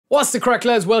What's the crack,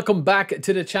 lads? Welcome back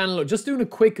to the channel. Just doing a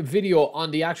quick video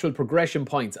on the actual progression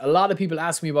points. A lot of people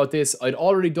ask me about this. I'd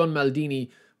already done Maldini,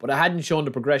 but I hadn't shown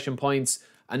the progression points.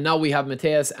 And now we have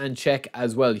Matthaus and Cech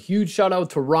as well. Huge shout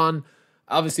out to Ron,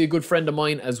 obviously a good friend of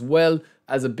mine as well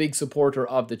as a big supporter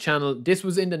of the channel. This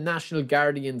was in the National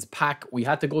Guardians pack. We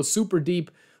had to go super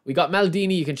deep. We got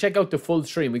Maldini. You can check out the full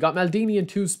stream. We got Maldini in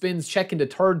 2 spins, Cech in the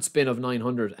 3rd spin of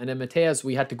 900. And then Matthaus,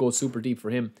 we had to go super deep for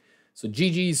him. So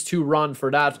GG's to Ron for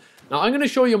that. Now I'm going to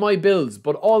show you my builds,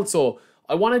 but also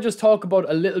I want to just talk about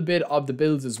a little bit of the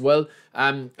builds as well,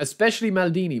 especially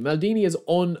Maldini. Maldini is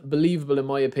unbelievable in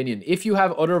my opinion. If you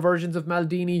have other versions of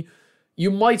Maldini,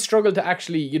 you might struggle to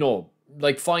actually,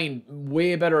 like find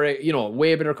way better,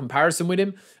 way better comparison with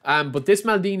him. But this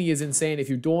Maldini is insane if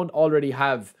you don't already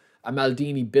have a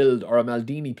Maldini build or a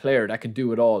Maldini player that can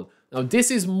do it all. Now,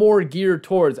 this is more geared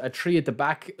towards a 3 at the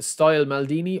back style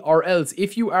Maldini, or else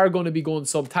if you are going to be going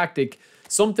sub-tactic,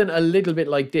 something a little bit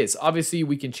like this. Obviously,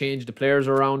 we can change the players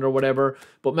around or whatever,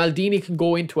 but Maldini can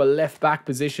go into a left back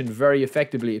position very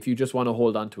effectively if you just want to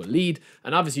hold on to a lead.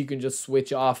 And obviously, you can just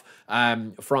switch off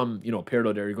from,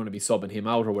 Pirlo there. You're going to be subbing him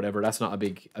out or whatever. That's not a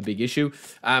big issue.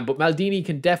 But Maldini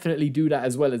can definitely do that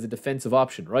as well as a defensive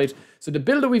option, right? So the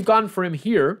build that we've gone for him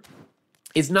here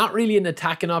is not really an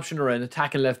attacking option or an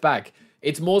attacking left back.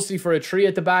 It's mostly for a 3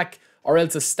 at the back or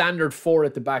else a standard 4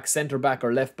 at the back, centre back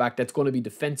or left back that's going to be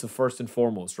defensive first and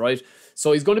foremost, right?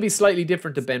 So he's going to be slightly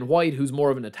different to Ben White, who's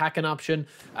more of an attacking option,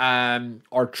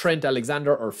 or Trent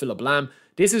Alexander or Philip Lam.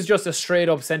 This is just a straight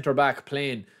up centre back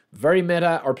playing very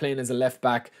meta or playing as a left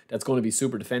back that's going to be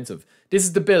super defensive. This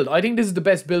is the build. I think this is the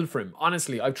best build for him.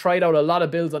 Honestly, I've tried out a lot of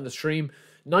builds on the stream.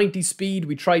 90 speed,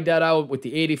 we tried that out with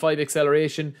the 85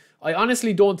 acceleration. I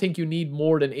honestly don't think you need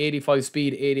more than 85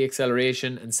 speed, 80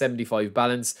 acceleration, and 75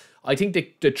 balance. I think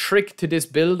the trick to this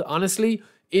build, honestly,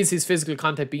 is his physical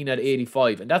contact being at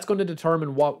 85. And that's going to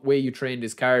determine what way you train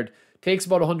this card. Takes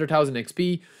about 100,000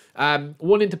 XP.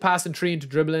 1 into passing, 3 into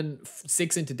dribbling,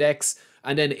 6 into dex,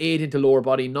 and then 8 into lower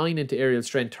body, 9 into aerial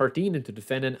strength, 13 into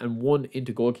defending, and 1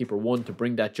 into goalkeeper 1 to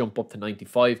bring that jump up to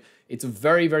 95. It's a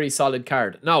very, very solid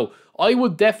card. Now, I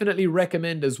would definitely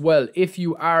recommend as well, if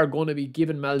you are going to be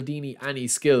giving Maldini any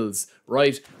skills,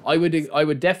 right? I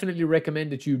would definitely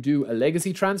recommend that you do a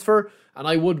legacy transfer, and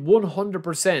I would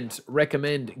 100%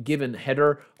 recommend giving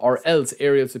header or else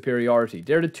aerial superiority.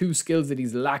 They're the 2 skills that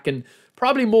he's lacking.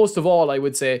 Probably most of all, I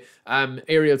would say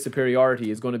aerial superiority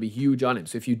is going to be huge on him.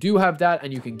 So if you do have that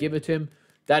and you can give it to him,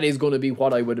 that is going to be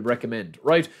what I would recommend,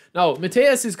 right? Now,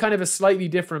 Matthaus is kind of a slightly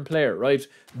different player, right?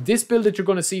 This build that you're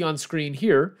going to see on screen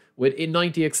here with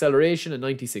 90 acceleration and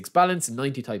 96 balance and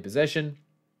 90 tight possession,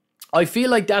 I feel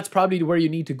like that's probably where you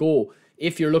need to go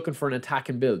if you're looking for an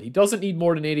attacking build. He doesn't need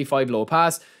more than 85 low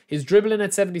pass. His dribbling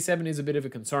at 77 is a bit of a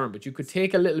concern, but you could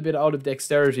take a little bit out of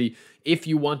dexterity if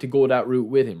you want to go that route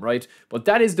with him, right? But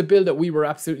that is the build that we were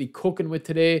absolutely cooking with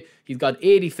today. He's got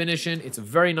 80 finishing. It's a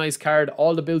very nice card.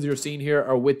 All the builds you're seeing here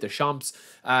are with the Champs.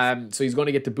 So he's going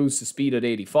to get to boost the speed at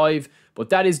 85. But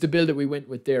that is the build that we went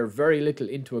with there. Very little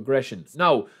into aggression.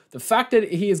 Now, the fact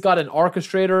that he has got an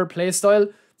orchestrator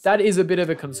playstyle, that is a bit of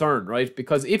a concern, right?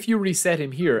 Because if you reset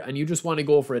him here and you just want to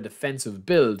go for a defensive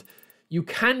build, you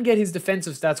can get his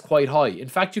defensive stats quite high. In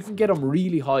fact, you can get them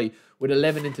really high with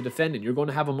 11 into defending. You're going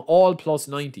to have them all plus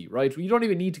 90, right? You don't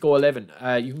even need to go 11.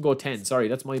 You can go 10. Sorry,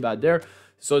 that's my bad there.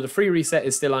 So the free reset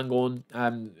is still ongoing,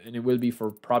 and it will be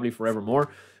for probably forevermore.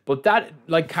 But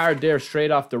that card there straight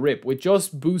off the rip, with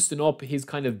just boosting up his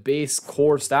kind of base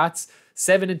core stats,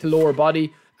 7 into lower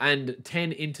body, and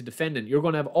 10 into defending, you're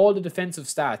going to have all the defensive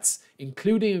stats,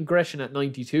 including aggression at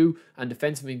 92, and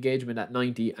defensive engagement at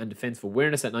 90, and defensive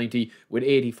awareness at 90, with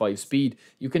 85 speed.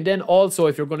 You can then also,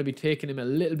 if you're going to be taking him a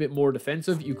little bit more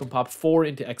defensive, you can pop 4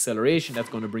 into acceleration. That's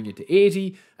going to bring you to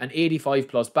 80, and 85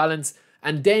 plus balance.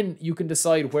 And then you can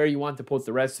decide where you want to put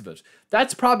the rest of it.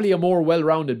 That's probably a more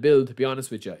well-rounded build, to be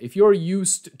honest with you. If you're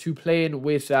used to playing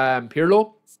with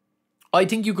Pirlo, I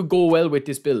think you could go well with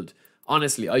this build.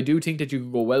 Honestly, I do think that you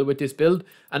can go well with this build.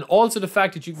 And also the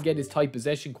fact that you can get his tight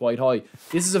possession quite high.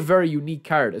 This is a very unique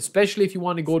card, especially if you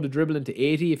want to go to dribbling to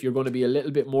 80, if you're going to be a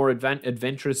little bit more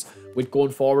adventurous with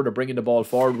going forward or bringing the ball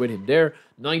forward with him there.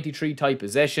 93 tight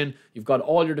possession. You've got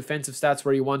all your defensive stats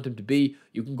where you want them to be.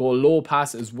 You can go low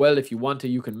pass as well if you want to.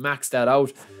 You can max that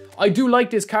out. I do like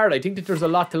this card. I think that there's a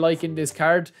lot to like in this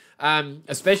card,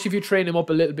 especially if you train him up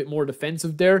a little bit more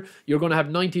defensive there. You're going to have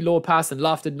 90 low pass and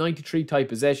lofted, 93 tight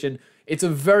possession. It's a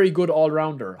very good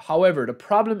all-rounder. However, the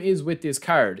problem is with this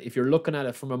card, if you're looking at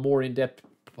it from a more in-depth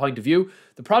point of view,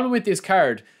 the problem with this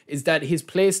card is that his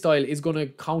play style is going to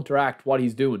counteract what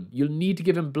he's doing. You'll need to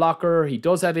give him blocker. He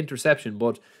does have interception,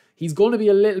 but he's going to be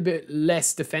a little bit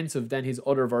less defensive than his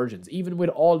other versions, even with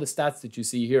all the stats that you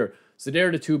see here. So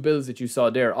they're the two builds that you saw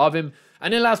there of him.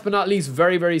 And then last but not least,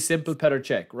 very, very simple Petr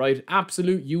Cech, right?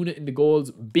 Absolute unit in the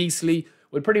goals, beastly.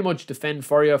 Will pretty much defend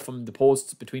for you from the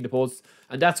posts, between the posts.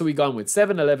 And that's what we gone with,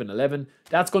 7, 11, 11.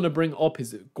 That's going to bring up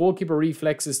his goalkeeper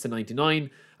reflexes to 99,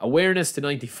 awareness to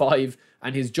 95,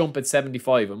 and his jump at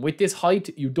 75. And with this height,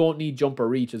 you don't need jump or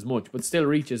reach as much, but still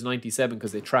reach is 97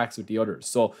 because it tracks with the others.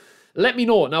 So let me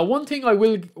know. Now, one thing I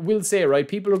will say, right,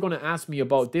 people are going to ask me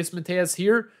about this Matthaus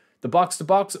here, the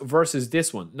box-to-box versus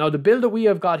this one. Now, the build that we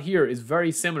have got here is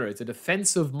very similar. It's a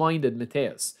defensive-minded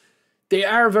Matthaus. They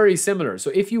are very similar.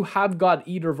 So if you have got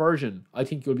either version, I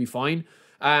think you'll be fine.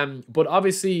 But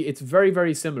obviously, it's very,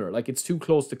 very similar. Like, it's too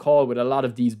close to call with a lot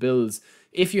of these builds.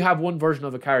 If you have one version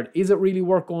of a card, is it really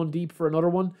worth going deep for another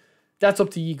one? That's up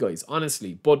to you guys,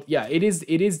 honestly. But yeah, it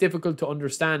is difficult to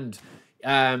understand.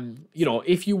 You know,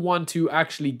 if you want to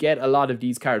actually get a lot of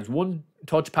these cards, one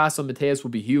touch pass on Matthaus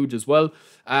would be huge as well.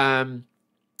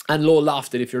 And low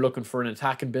lofted if you're looking for an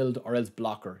attacking build or else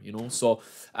blocker, you know. So,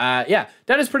 yeah,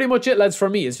 that is pretty much it, lads, for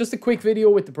me. It's just a quick video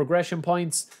with the progression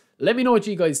points. Let me know what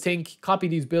you guys think. Copy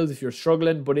these builds if you're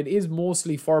struggling, but it is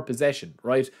mostly for possession,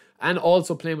 right? And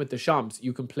also playing with the champs,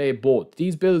 you can play both.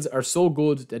 These builds are so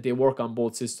good that they work on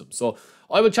both systems. So,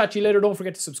 I will chat to you later. Don't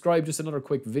forget to subscribe. Just another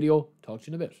quick video. Talk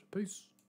to you in a bit. Peace.